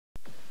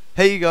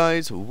Hey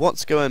guys,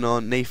 what's going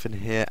on? Nathan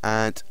here,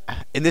 and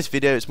in this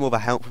video it's more of a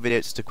helpful video.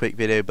 It's just a quick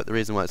video, but the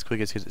reason why it's quick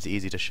is because it's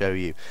easy to show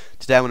you.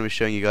 Today I'm going to be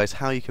showing you guys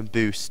how you can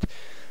boost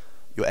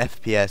your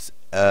FPS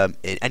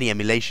in any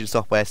emulation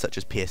software such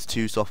as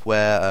PS2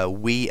 software,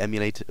 Wii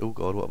emulator. Oh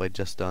god, what have I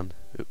just done?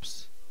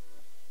 Oops.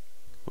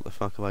 What the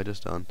fuck have I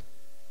just done?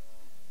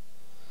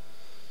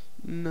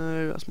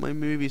 No, that's my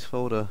movies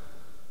folder.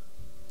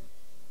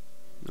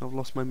 I've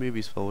lost my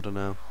movies folder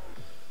now.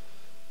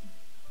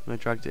 I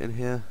dragged it in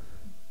here.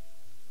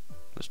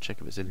 Let's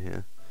check if it's in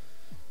here.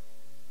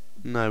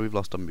 No, we've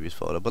lost our movies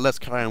folder, but let's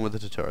carry on with the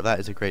tutorial. That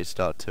is a great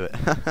start to it.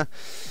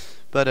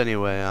 But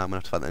anyway, I'm gonna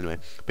have to find that anyway.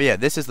 But yeah,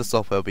 this is the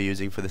software we'll be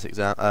using for this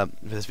for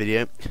this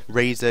video.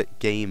 Razer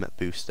Game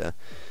Booster.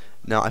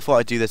 Now, I thought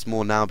I'd do this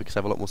more now because I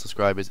have a lot more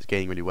subscribers. It's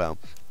going really well.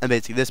 And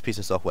basically, this piece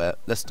of software,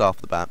 let's start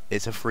off the bat.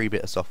 It's a free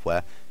bit of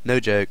software. No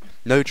joke,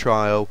 no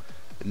trial,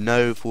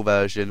 no full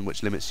version,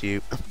 which limits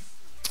you.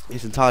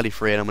 It's entirely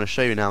free, and I'm going to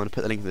show you now. I'm going to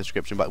put the link in the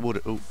description, but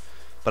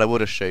I will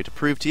just show you to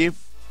prove to you.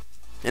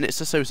 And it's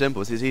just so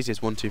simple. It's as easy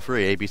as 1, 2,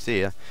 3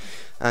 ABC, yeah?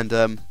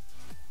 And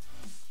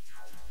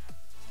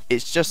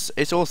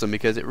it's awesome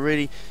because it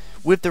really,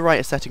 with the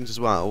right settings as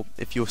well.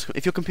 If your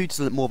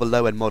computer's more of a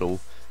low-end model,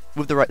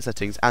 with the right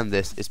settings and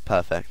this, is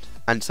perfect.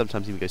 And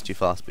sometimes even goes too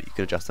fast, but you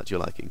can adjust that to your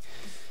liking.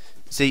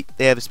 See,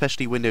 they have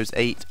especially Windows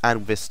 8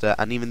 and Vista,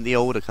 and even the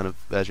older kind of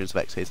versions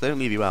of XP, so they don't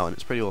leave you out, and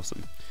it's pretty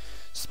awesome.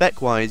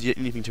 Spec-wise, you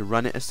don't need anything to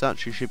run it as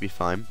such. You should be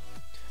fine.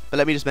 But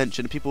let me just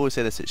mention, people always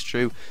say this, it's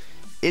true.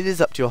 It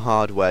is up to your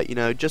hardware. You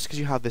know, just because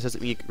you have this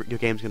doesn't mean your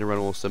game's going to run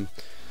awesome.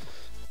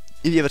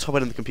 If you have a top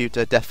end on the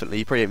computer, definitely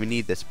you probably don't even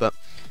need this. But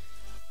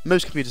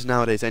most computers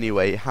nowadays,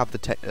 anyway, have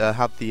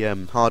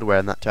the hardware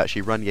and that to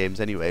actually run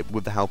games anyway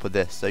with the help of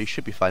this. So you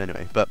should be fine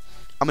anyway. But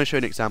I'm going to show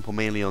you an example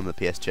mainly on the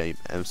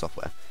PS2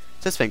 software.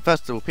 So let's think.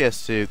 First of all,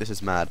 PS2. This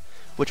is mad.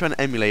 We're trying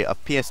to emulate a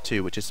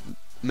PS2, which is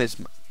this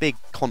big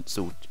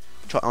console,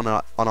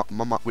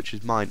 which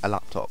is mine, a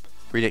laptop.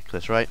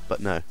 Ridiculous, right? But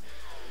no.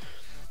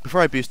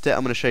 Before I boost it,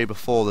 I'm going to show you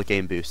before the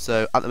game boost.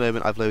 So at the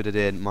moment I've loaded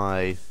in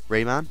my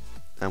Rayman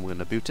and we're going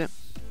to boot it.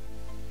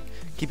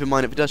 Keep in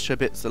mind if it does show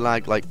bits of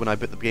lag like when I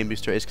put the game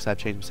booster, it is because I've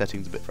changed my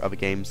settings a bit for other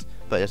games,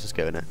 but let's just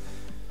go in it.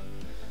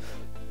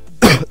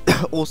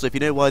 Also, if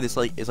you know why this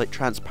is like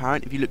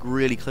transparent, if you look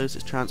really close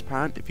it's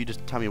transparent. If you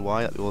just tell me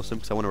why, that'd be awesome,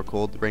 because I want to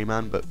record the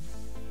Rayman, but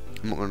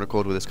I'm not going to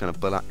record with this kind of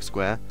black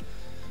square.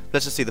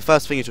 Let's just see. The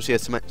first thing is you'll see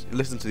is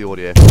listen to the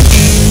audio.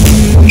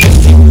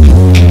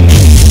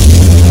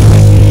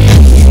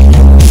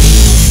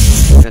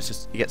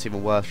 It gets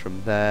even worse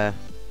from there.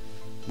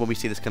 When we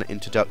see this kind of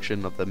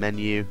introduction of the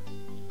menu,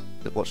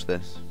 watch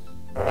this.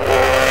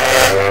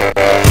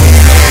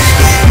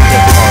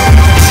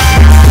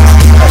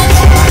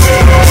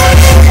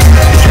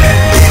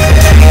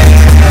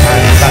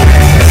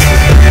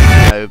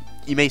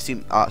 You may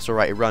seem, it's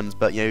alright, it runs,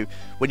 but you know,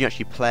 when you're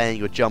actually playing,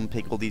 you're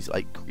jumping, all these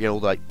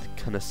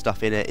kind of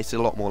stuff in it, it's a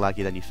lot more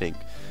laggy than you think.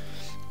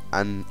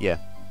 And yeah,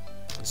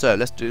 so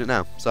let's do it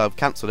now. So I've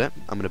cancelled it.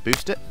 I'm going to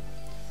boost it.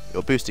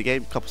 It'll boost the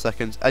game, a couple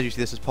seconds. As you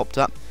see, this has popped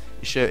up.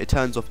 It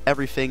turns off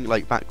everything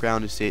like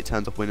background. You see, it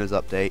turns off Windows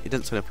Update. It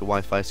doesn't turn off your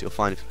Wi-Fi, so you'll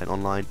find if you're playing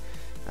online.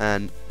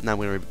 And now I'm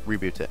going to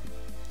reboot it.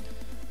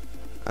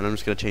 And I'm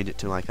just going to change it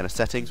to my kind of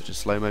settings, which is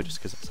slow-mo, just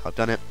because that's how I've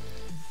done it.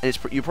 And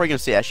you're probably going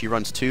to see it actually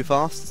runs too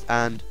fast.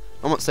 And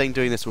I'm not saying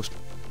doing this will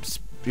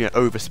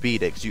overspeed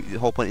it, because the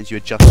whole point is you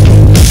adjust.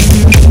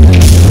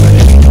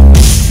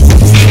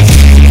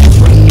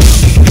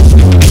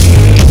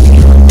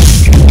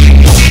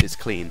 It's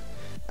clean.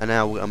 And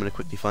now I'm going to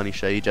quickly finally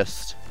show you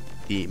just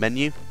the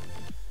menu.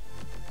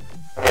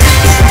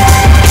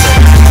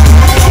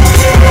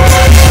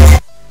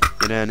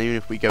 You know, and even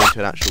if we go into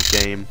an actual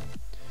game,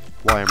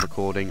 while I'm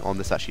recording on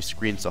this actually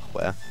screen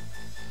software,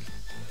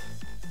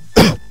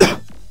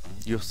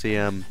 you'll see,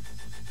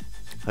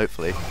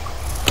 hopefully, it's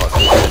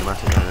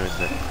cinematic now,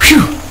 isn't it?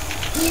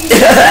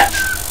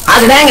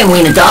 How's it hanging,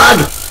 wiener dog?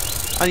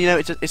 And you know,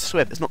 it's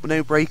swift. It's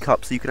no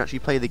breakup, so you can actually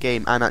play the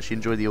game and actually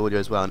enjoy the audio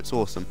as well, and it's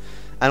awesome.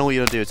 And all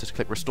you'll do is just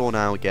click Restore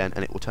Now again,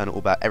 and it will turn it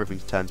all back. Everything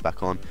turns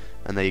back on,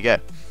 and there you go.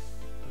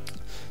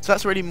 So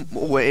that's really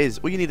all it is.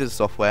 All you need is a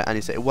software, and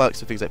it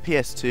works for things like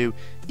PS2,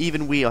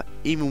 even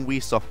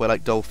Wii software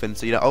like Dolphin.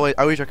 So you know, I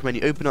always recommend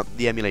you open up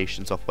the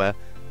emulation software,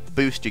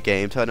 boost your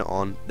game, turn it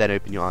on, then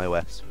open your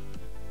iOS.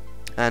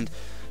 And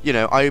you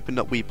know, I opened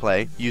up Wii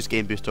Play, used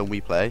Game Booster on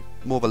Wii Play.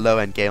 More of a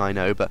low-end game, I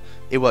know, but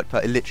it worked.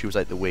 It literally was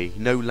like the Wii.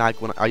 No lag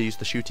when I used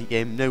the shooting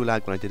game. No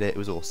lag when I did it. It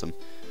was awesome.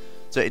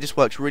 So it just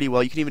works really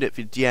well. You can even do it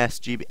for DS,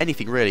 GB,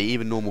 anything really,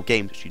 even normal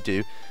games which you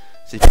do.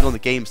 So if you go on the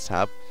Games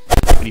tab,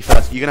 you're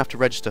gonna have to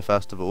register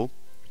first of all.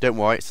 Don't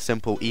worry, it's a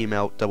simple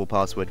email double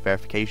password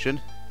verification.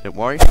 Don't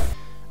worry.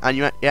 And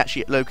it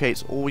actually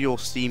locates all your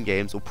Steam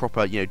games or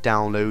proper,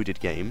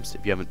 downloaded games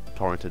if you haven't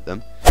torrented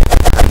them.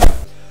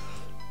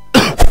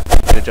 And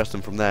you can adjust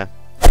them from there.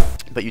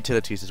 But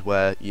utilities is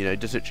where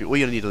just literally all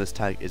you need on this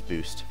tag is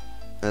boost.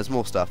 And there's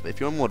more stuff.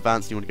 If you're more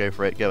advanced and you want to go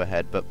for it, go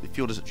ahead. But if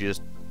you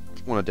just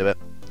want to do it,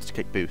 just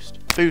click boost.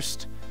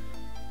 Boost.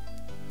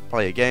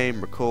 play a game,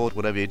 record,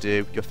 whatever you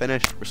do, you're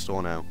finished,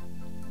 restore now.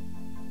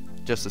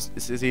 It's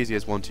as easy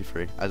as 1, 2,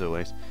 3, as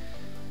always.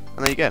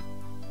 And there you go.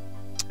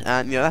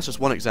 And that's just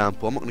one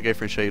example. I'm not going to go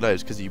through and show you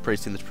loads because you've probably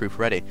seen this proof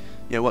already.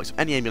 It works with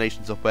any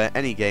emulation software,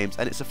 any games,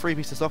 and it's a free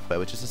piece of software,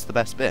 which is just the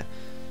best bit.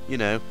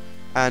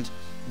 And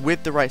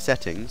with the right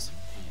settings,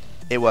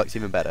 it works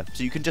even better.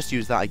 So you can just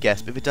use that, I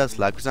guess. But if it does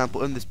lag, for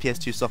example, in this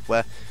PS2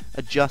 software,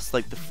 adjust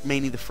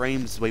mainly the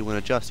frames the way you want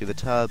to adjust, the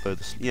turbo,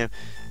 and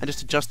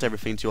just adjust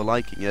everything to your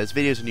liking. There's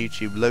videos on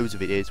YouTube, loads of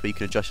videos where you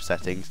can adjust your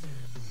settings.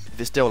 If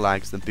it still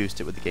lags, then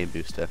boost it with the game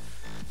booster.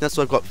 That's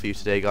what I've got for you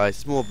today, guys.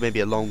 It's more maybe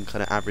a long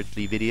kind of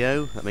averagely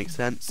video, that makes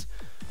sense,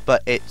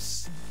 but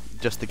it's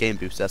just the game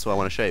booster. That's what I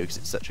want to show you because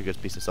it's such a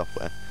good piece of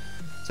software.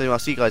 So anyway, I'll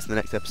see you guys in the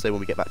next episode when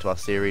we get back to our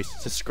series.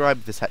 Subscribe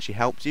if this actually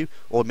helped you,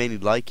 or mainly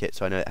like it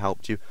so I know it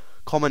helped you.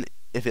 Comment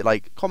if it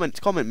comment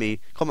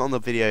on the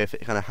video if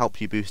it kind of helped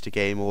you boost a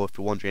game, or if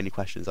you're wondering any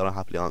questions, I'll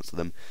happily answer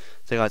them.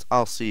 So guys,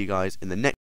 I'll see you guys in the next